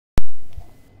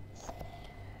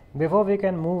Before we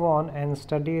can move on and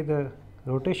study the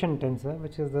rotation tensor,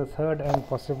 which is the third and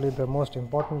possibly the most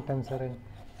important tensor in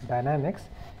dynamics,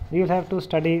 we will have to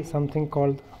study something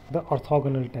called the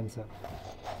orthogonal tensor.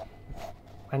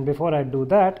 And before I do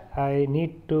that, I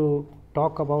need to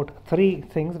talk about three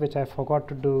things which I forgot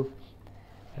to do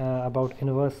about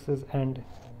inverses and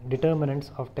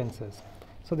determinants of tensors.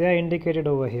 So they are indicated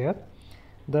over here.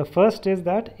 The first is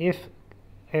that if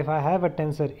I have a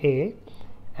tensor A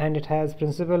and it has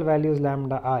principal values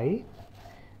lambda I,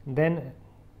 then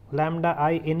lambda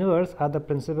I inverse are the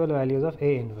principal values of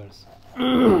A inverse.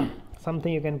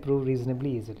 Something you can prove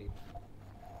reasonably easily.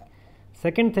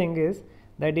 Second thing is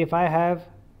that if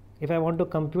I want to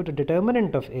compute a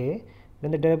determinant of A,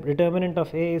 then the determinant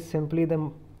of A is simply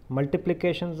the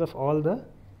multiplications of all the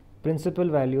principal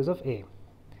values of A.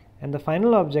 And the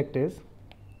final object is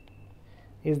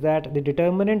that the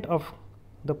determinant of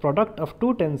the product of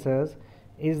two tensors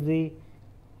is the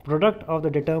product of the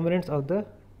determinants of the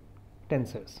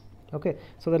tensors. Okay,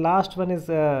 so the last one is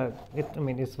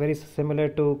it's very similar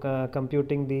to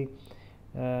computing the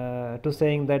to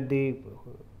saying that the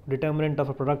determinant of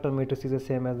a product of matrices is the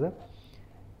same as the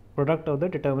product of the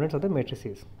determinants of the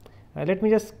matrices. Let me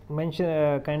just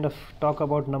mention kind of talk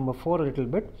about number 4 a little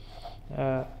bit.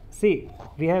 See,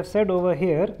 we have said over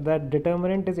here that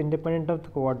determinant is independent of the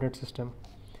coordinate system.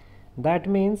 That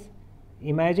means,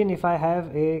 imagine if I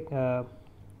have a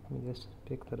let me just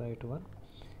pick the right one.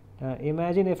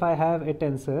 Imagine if I have a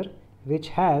tensor which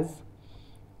has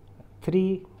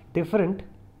three different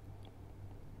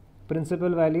principal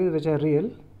values which are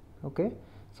real. Okay,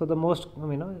 so the most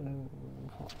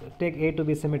take A to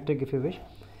be symmetric if you wish.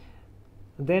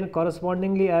 Then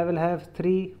correspondingly I will have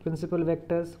three principal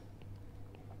vectors.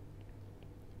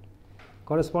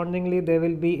 Correspondingly there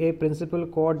will be a principal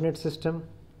coordinate system,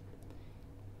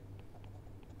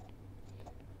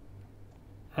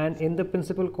 and in the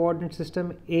principal coordinate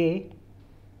system A,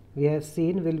 we have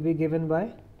seen, will be given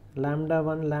by lambda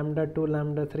 1, lambda 2,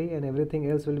 lambda 3, and everything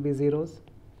else will be zeros.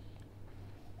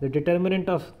 The determinant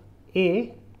of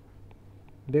A,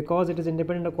 because it is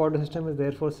independent of coordinate system, is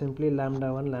therefore simply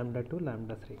lambda 1, lambda 2,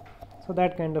 lambda 3. So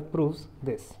that kind of proves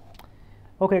this.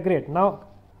 Okay, great. Now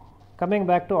coming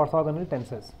back to orthogonal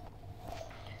tensors.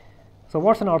 So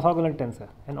what's an orthogonal tensor?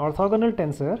 An orthogonal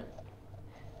tensor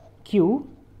Q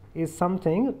is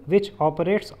something which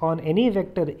operates on any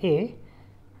vector A,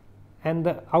 and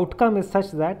the outcome is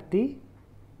such that the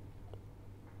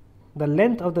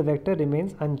length of the vector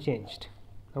remains unchanged.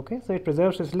 Okay, so it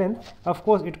preserves its length. Of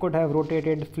course, it could have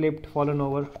rotated, flipped, fallen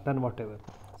over, done whatever.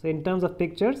 So in terms of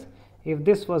pictures, if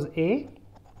this was A,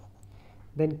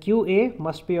 then QA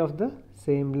must be of the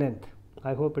same length.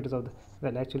 I hope it is of the,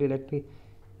 well, actually let me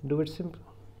do it simple.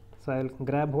 So I will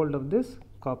grab hold of this,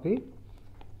 copy,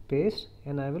 paste,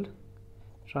 and I will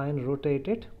try and rotate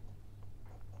it.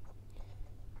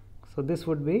 So this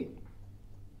would be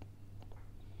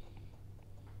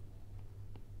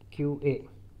QA.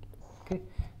 Okay,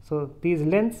 so these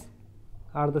lengths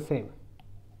are the same.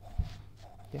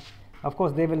 Yeah. Of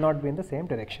course, they will not be in the same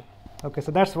direction. Okay,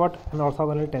 so that's what an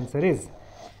orthogonal tensor is.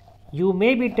 You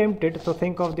may be tempted to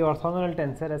think of the orthogonal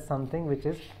tensor as something which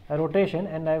is a rotation,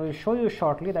 and I will show you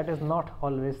shortly that is not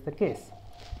always the case.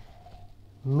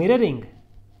 Mirroring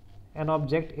an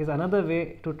object is another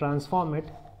way to transform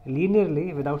it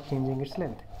linearly without changing its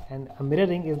length, and a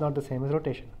mirroring is not the same as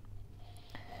rotation.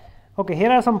 Okay,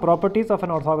 here are some properties of an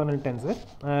orthogonal tensor.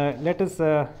 Let us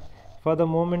for the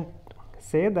moment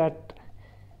say that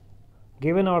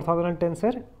given an orthogonal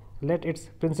tensor, let its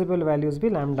principal values be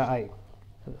lambda I.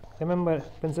 Remember,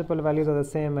 principal values are the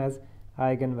same as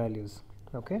eigenvalues.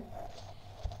 Okay.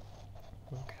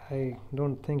 I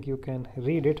don't think you can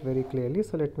read it very clearly,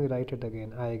 so let me write it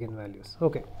again, eigenvalues.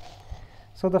 Okay.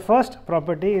 So the first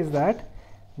property is that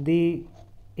the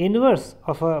inverse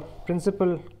of an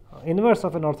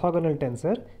orthogonal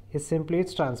tensor is simply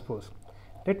its transpose.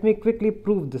 Let me quickly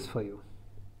prove this for you.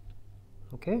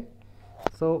 Okay.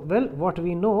 So, well, what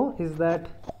we know is that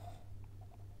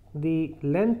the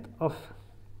length of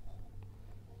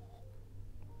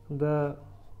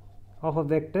a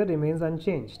vector remains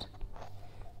unchanged.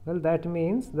 Well, that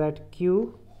means that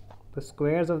Q, the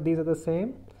squares of these are the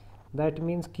same. That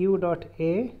means Q dot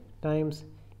A times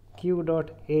Q dot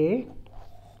A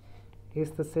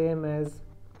is the same as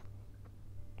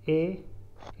A.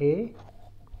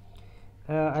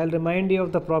 I'll remind you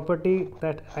of the property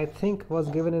that I think was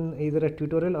given in either a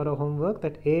tutorial or a homework,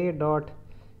 that A dot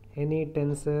any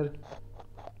tensor,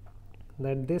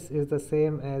 that this is the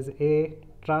same as A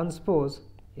transpose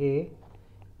A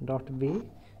dot B.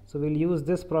 So we'll use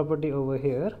this property over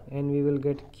here, and we will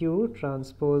get Q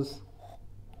transpose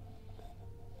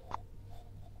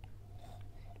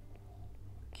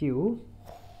q.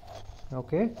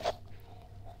 Okay,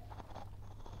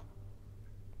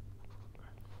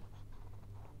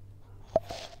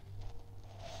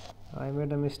 I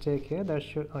made a mistake here. That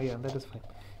should, oh yeah, that is fine.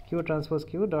 Q transpose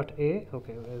q dot a.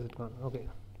 Okay, where is it gone? Okay,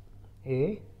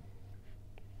 a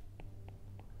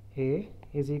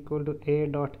is equal to a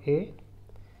dot a.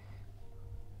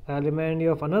 I'll remind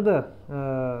you of another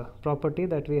property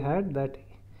that we had, that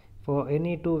for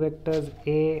any two vectors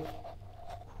a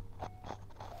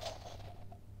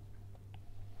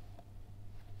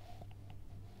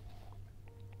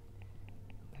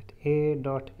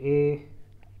dot a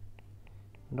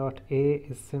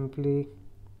is simply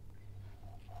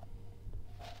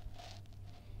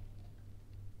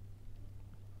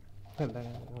that's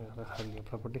hardly a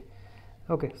property.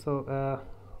 Okay, so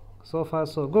so far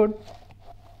so good.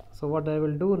 So what I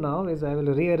will do now is I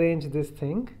will rearrange this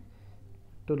thing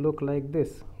to look like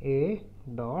this: a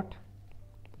dot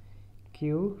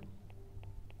q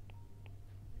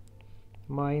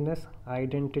minus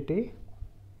identity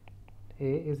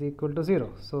a is equal to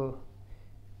 0. So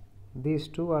these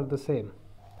two are the same.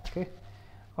 Okay,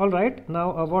 all right.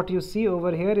 Now what you see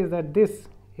over here is that this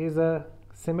is a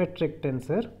symmetric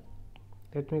tensor.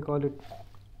 Let me call it.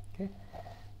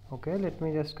 Okay, let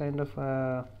me just kind of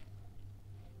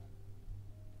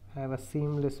have a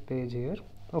seamless page here.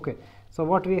 Okay, so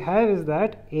what we have is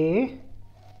that a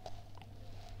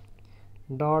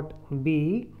dot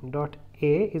b dot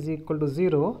a is equal to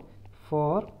 0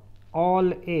 for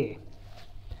all a,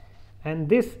 and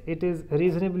this, it is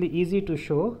reasonably easy to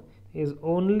show, is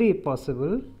only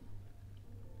possible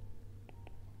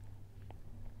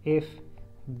if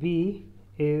b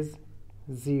is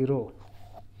 0,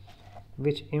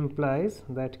 which implies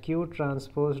that q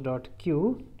transpose dot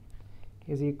q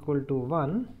is equal to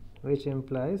 1, which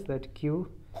implies that q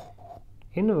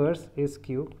inverse is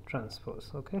q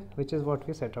transpose. Okay, which is what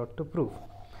we set out to prove.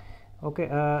 Okay,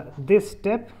 this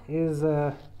step is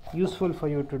useful for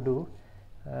you to do.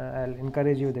 I'll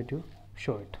encourage you that you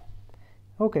show it.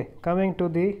 Okay, coming to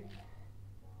the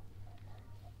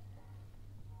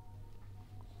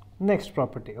next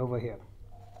property over here.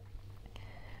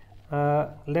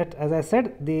 As I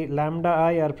said, the lambda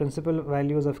I are principal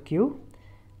values of q.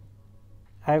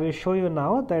 I will show you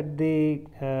now that the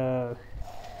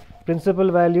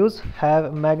principal values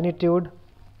have magnitude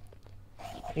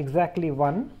exactly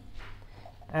 1,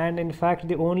 and in fact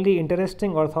the only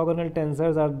interesting orthogonal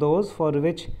tensors are those for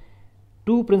which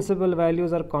two principal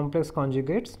values are complex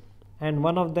conjugates and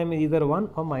one of them is either 1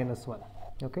 or minus 1.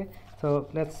 Okay, so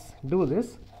let's do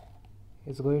this.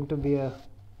 It's going to be a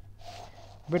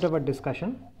bit of a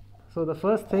discussion. So the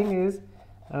first thing is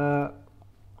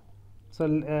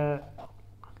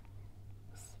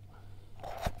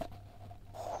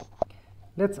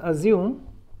let's assume,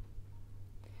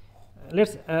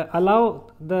 let's allow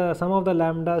some of the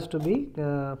lambdas to be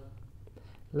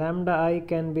lambda I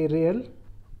can be real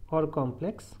or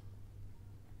complex.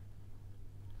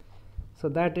 So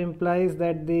that implies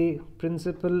that the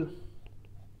principal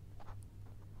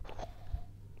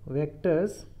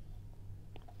vectors,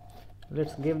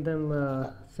 let's give them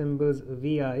symbols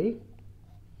vi,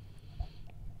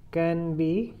 can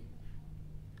be,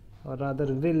 or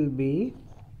rather will be,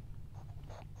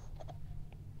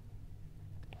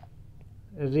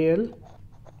 real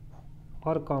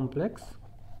or complex.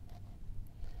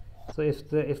 So if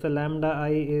the lambda I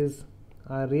is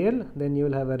real, then you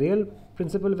will have a real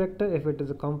principal vector. If it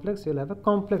is a complex, you will have a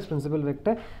complex principal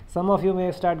vector. Some of you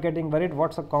may start getting worried,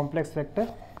 what's a complex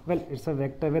vector? Well, it's a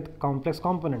vector with complex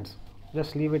components.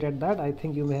 Just leave it at that. I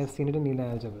think you may have seen it in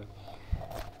linear algebra.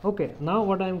 Okay, now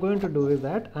what I am going to do is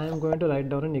that I am going to write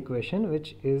down an equation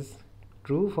which is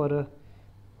true for a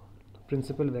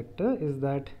principal vector, is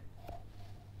that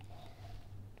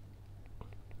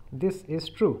this is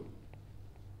true.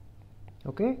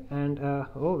 Okay, and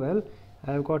oh well,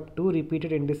 I have got two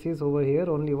repeated indices over here,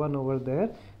 only one over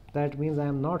there. That means I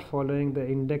am not following the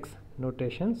index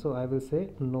notation, so I will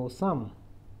say no sum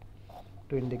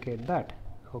to indicate that.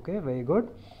 Okay, very good.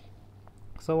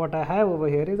 So what I have over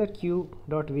here is that q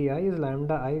dot vi is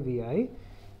lambda I vi,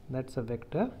 that's a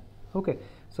vector. Okay,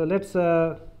 so let's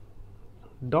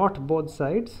dot both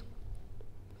sides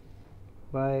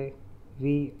by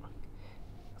v.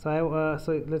 So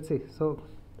so let's see, so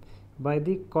by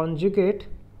the conjugate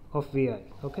of vi.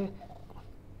 Okay,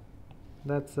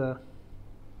 that's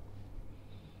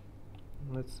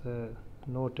let's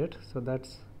note it. So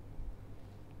that's,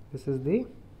 this is the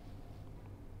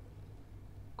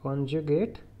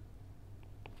conjugate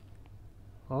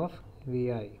of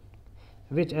vi,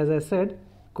 which, as I said,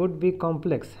 could be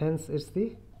complex, hence it's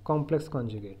the complex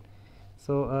conjugate.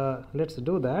 So let's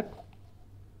do that.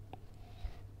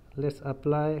 let's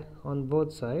apply on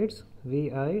both sides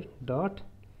vi dot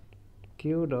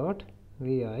q dot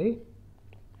vi,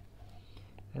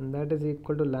 and that is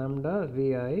equal to lambda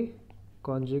vi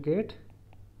conjugate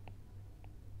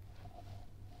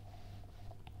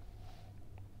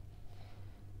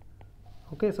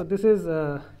okay. So this is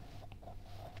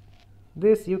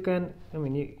this you can, I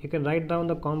mean, you can write down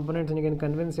the components and you can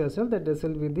convince yourself that this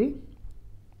will be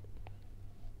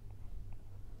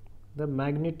the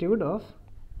magnitude of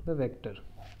the vector.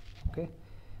 Okay,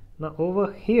 now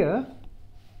over here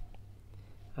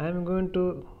I am going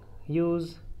to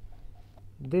use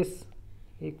this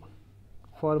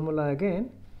formula again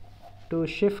to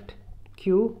shift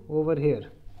q over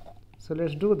here. So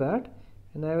let's do that,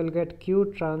 and I will get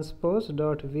q transpose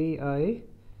dot vi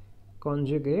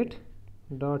conjugate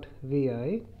dot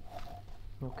vi.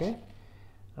 Okay,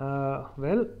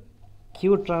 well,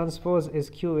 q transpose is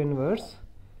q inverse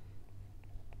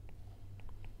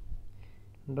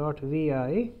dot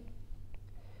vi.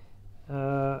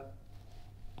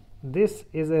 This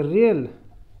is a real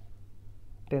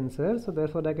tensor, so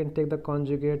therefore I can take the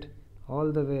conjugate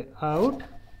all the way out,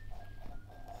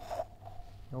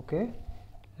 okay,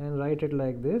 and write it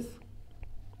like this,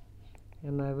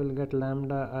 and I will get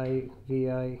lambda I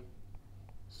vi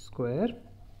square.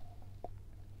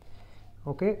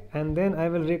 Okay, and then I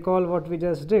will recall what we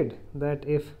just did, that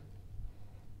if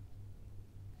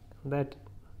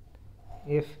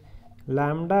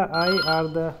lambda I are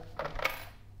the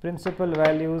principal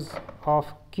values of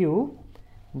q,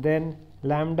 then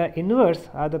lambda inverse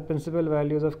are the principal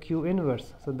values of q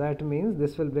inverse. So that means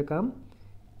this will become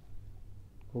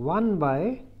 1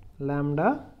 by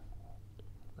lambda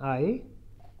I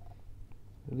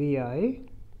vi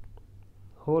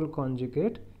whole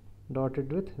conjugate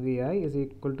dotted with vi is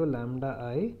equal to lambda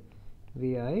I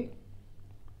vi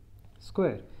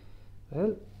square.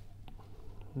 Well,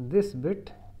 this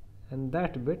bit and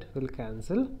that bit will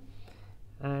cancel,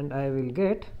 and I will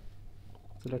get,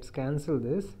 so let's cancel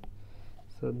this,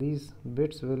 so these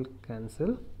bits will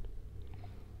cancel,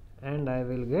 and I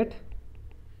will get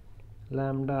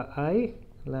lambda I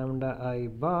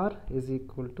bar is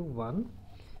equal to 1,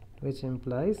 which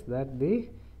implies that the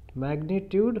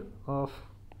magnitude of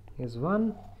is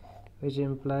 1, which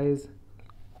implies,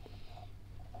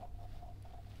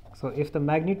 so if the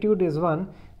magnitude is 1,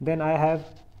 then I have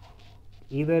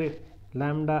either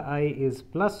lambda I is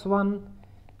plus 1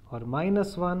 or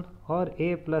minus 1 or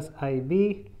a plus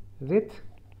ib with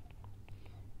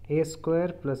a square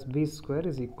plus b square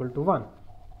is equal to 1.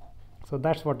 So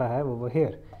that's what I have over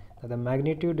here, that the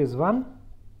magnitude is 1,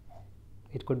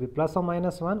 it could be plus or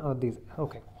minus 1 or these.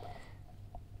 Okay,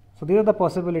 so these are the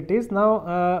possibilities.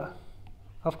 Now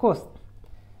of course,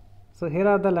 so here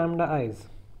are the lambda i's.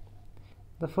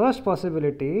 The first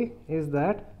possibility is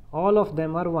that all of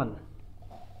them are 1.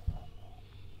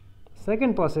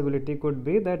 Second possibility could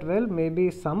be that, well,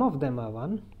 maybe some of them are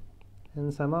 1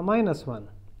 and some are minus 1.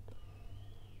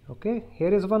 Okay,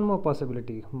 here is one more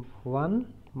possibility,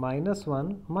 1 minus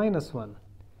 1 minus 1,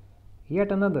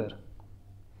 yet another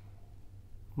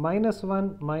minus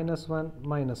 1 minus 1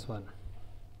 minus 1.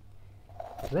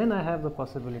 Then I have the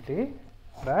possibility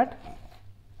that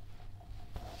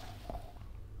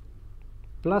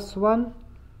plus 1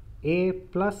 a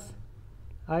plus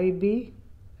ib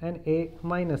and a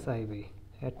minus ib,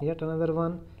 and yet another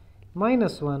one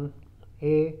minus 1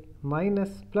 a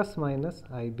minus plus minus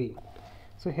ib.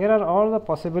 So here are all the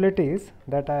possibilities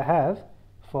that I have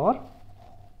for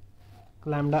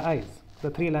lambda i's, the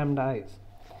 3 lambda i's.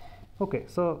 Okay,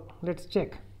 so let's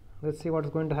check, let's see what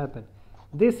is going to happen.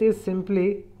 This is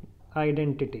simply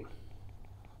identity,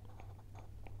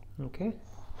 okay,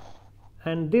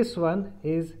 and this one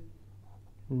is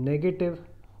negative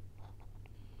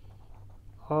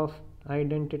of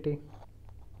identity,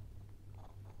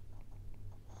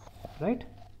 right?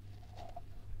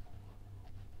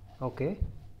 Okay,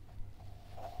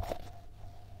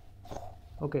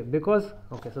 okay, because,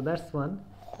 okay, so that's one.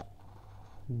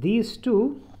 These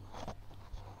two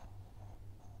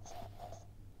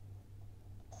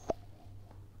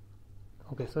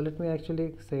okay, so let me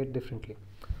actually say it differently.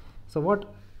 So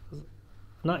what,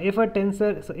 now if a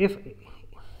tensor, so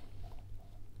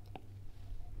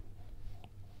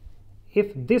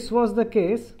if this was the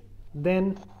case,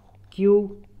 then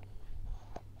q,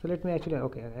 so let me actually,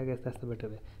 okay, I guess that's the better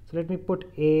way. So let me put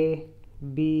a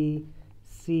b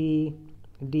c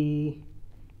d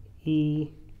e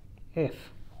f.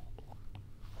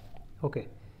 Okay,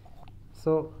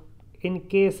 so in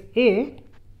case a,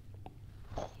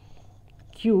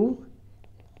 q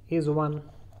is 1,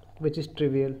 which is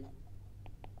trivial.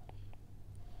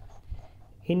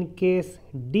 In case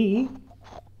d,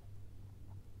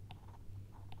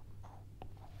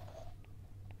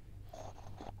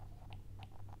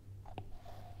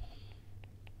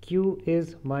 q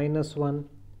is minus 1,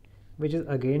 which is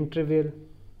again trivial.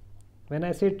 When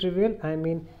I say trivial, I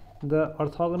mean the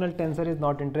orthogonal tensor is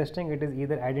not interesting. It is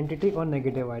either identity or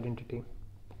negative identity.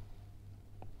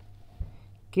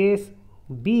 Case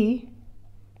B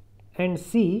and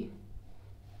C,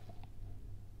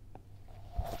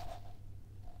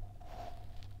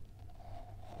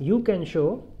 you can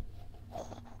show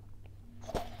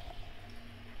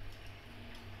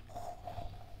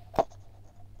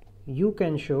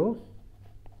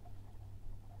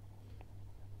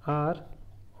are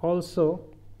also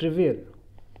trivial,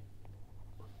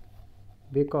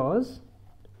 because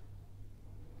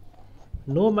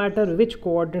no matter which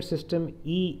coordinate system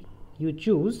E you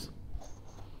choose,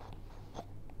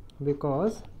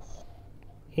 because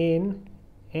in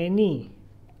any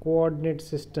coordinate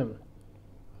system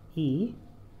E,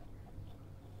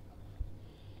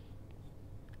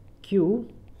 Q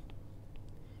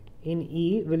in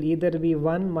E will either be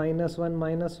 1 minus 1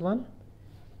 minus 1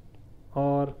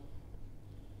 or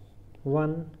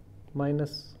 1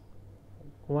 minus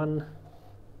 1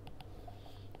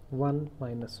 1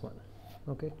 minus 1.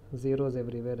 Okay, zeros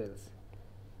everywhere else.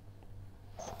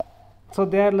 So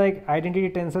they are like identity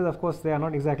tensors. Of course they are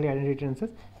not exactly identity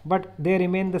tensors, but they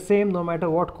remain the same no matter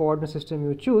what coordinate system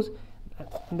you choose.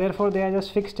 Therefore they are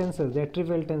just fixed tensors. They are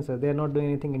trivial tensors. They are not doing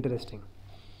anything interesting.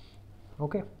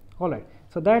 Okay, alright.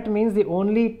 So that means the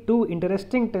only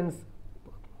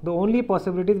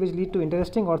possibilities which lead to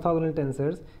interesting orthogonal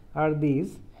tensors are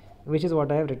these, which is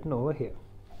what I have written over here.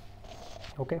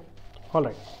 Okay,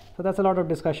 alright. So that's a lot of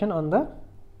discussion on the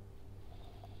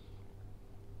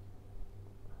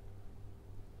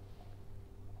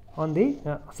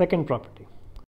second property.